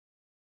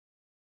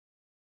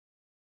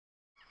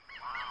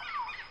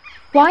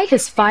Why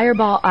has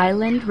Fireball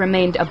Island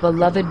remained a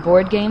beloved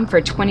board game for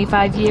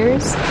 25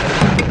 years?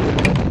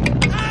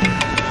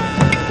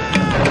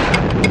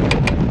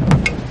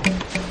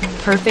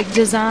 Perfect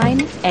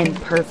design and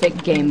perfect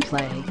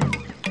gameplay.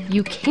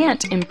 You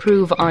can't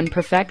improve on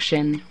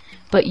perfection,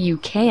 but you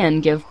can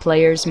give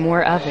players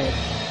more of it.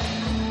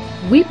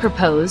 We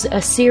propose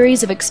a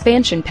series of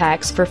expansion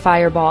packs for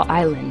Fireball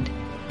Island.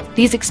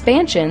 These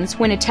expansions,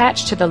 when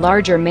attached to the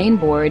larger main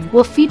board,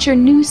 will feature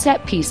new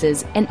set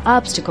pieces and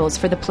obstacles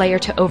for the player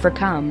to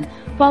overcome,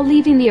 while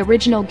leaving the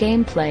original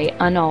gameplay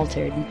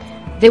unaltered.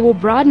 They will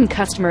broaden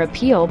customer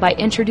appeal by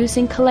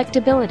introducing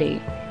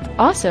collectability.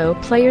 Also,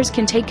 players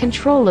can take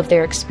control of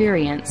their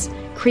experience,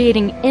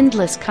 creating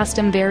endless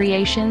custom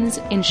variations,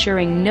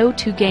 ensuring no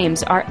two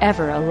games are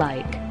ever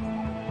alike.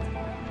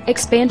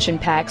 Expansion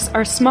packs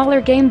are smaller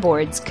game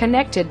boards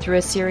connected through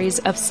a series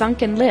of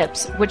sunken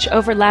lips which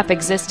overlap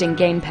existing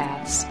game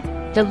paths.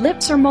 The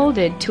lips are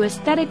molded to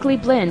aesthetically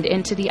blend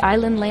into the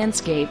island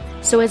landscape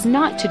so as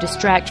not to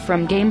distract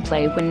from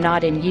gameplay when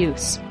not in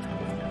use.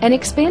 An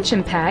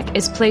expansion pack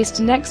is placed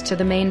next to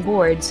the main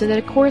board so that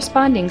a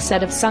corresponding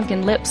set of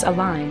sunken lips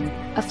align.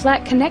 A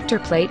flat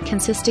connector plate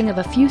consisting of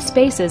a few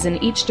spaces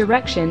in each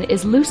direction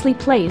is loosely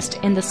placed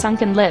in the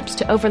sunken lips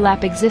to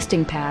overlap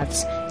existing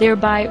paths,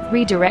 thereby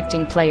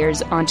redirecting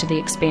players onto the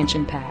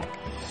expansion pack.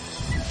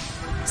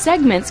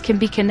 Segments can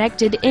be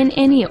connected in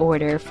any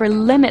order for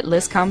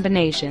limitless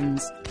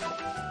combinations.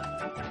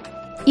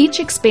 Each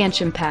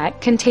expansion pack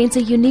contains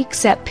a unique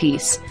set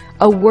piece,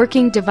 a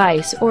working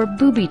device or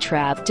booby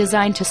trap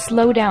designed to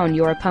slow down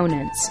your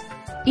opponents.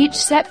 Each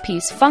set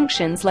piece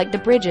functions like the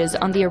bridges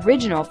on the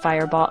original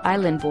Fireball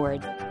Island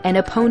board. An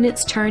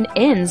opponent's turn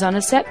ends on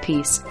a set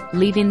piece,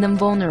 leaving them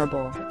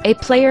vulnerable. A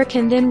player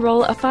can then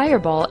roll a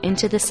fireball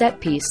into the set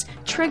piece,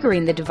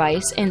 triggering the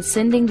device and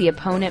sending the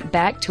opponent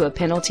back to a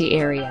penalty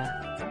area.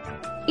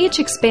 Each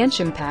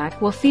expansion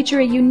pack will feature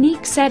a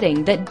unique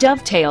setting that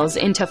dovetails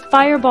into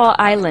Fireball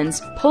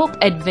Island's pulp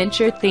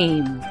adventure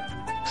theme.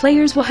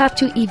 Players will have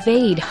to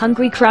evade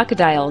hungry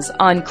crocodiles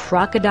on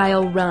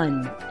Crocodile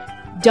Run,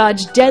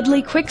 dodge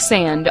deadly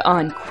quicksand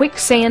on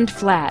Quicksand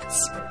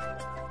Flats,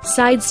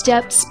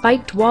 sidestep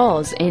spiked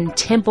walls in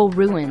Temple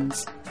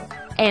Ruins,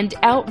 and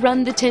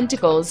outrun the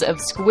tentacles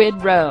of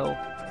Squid Row.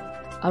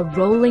 A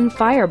rolling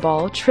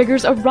fireball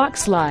triggers a rock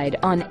slide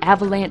on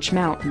Avalanche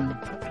Mountain.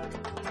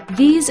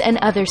 These and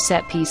other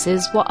set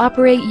pieces will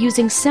operate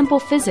using simple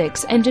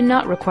physics and do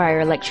not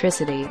require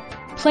electricity.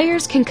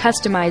 Players can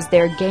customize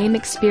their game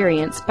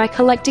experience by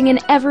collecting an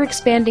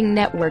ever-expanding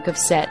network of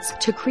sets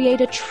to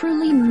create a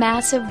truly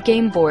massive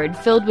game board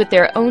filled with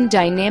their own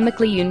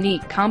dynamically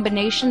unique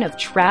combination of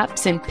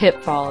traps and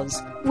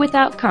pitfalls,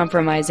 without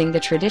compromising the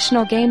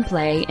traditional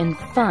gameplay and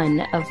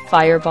fun of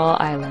Fireball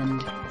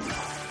Island.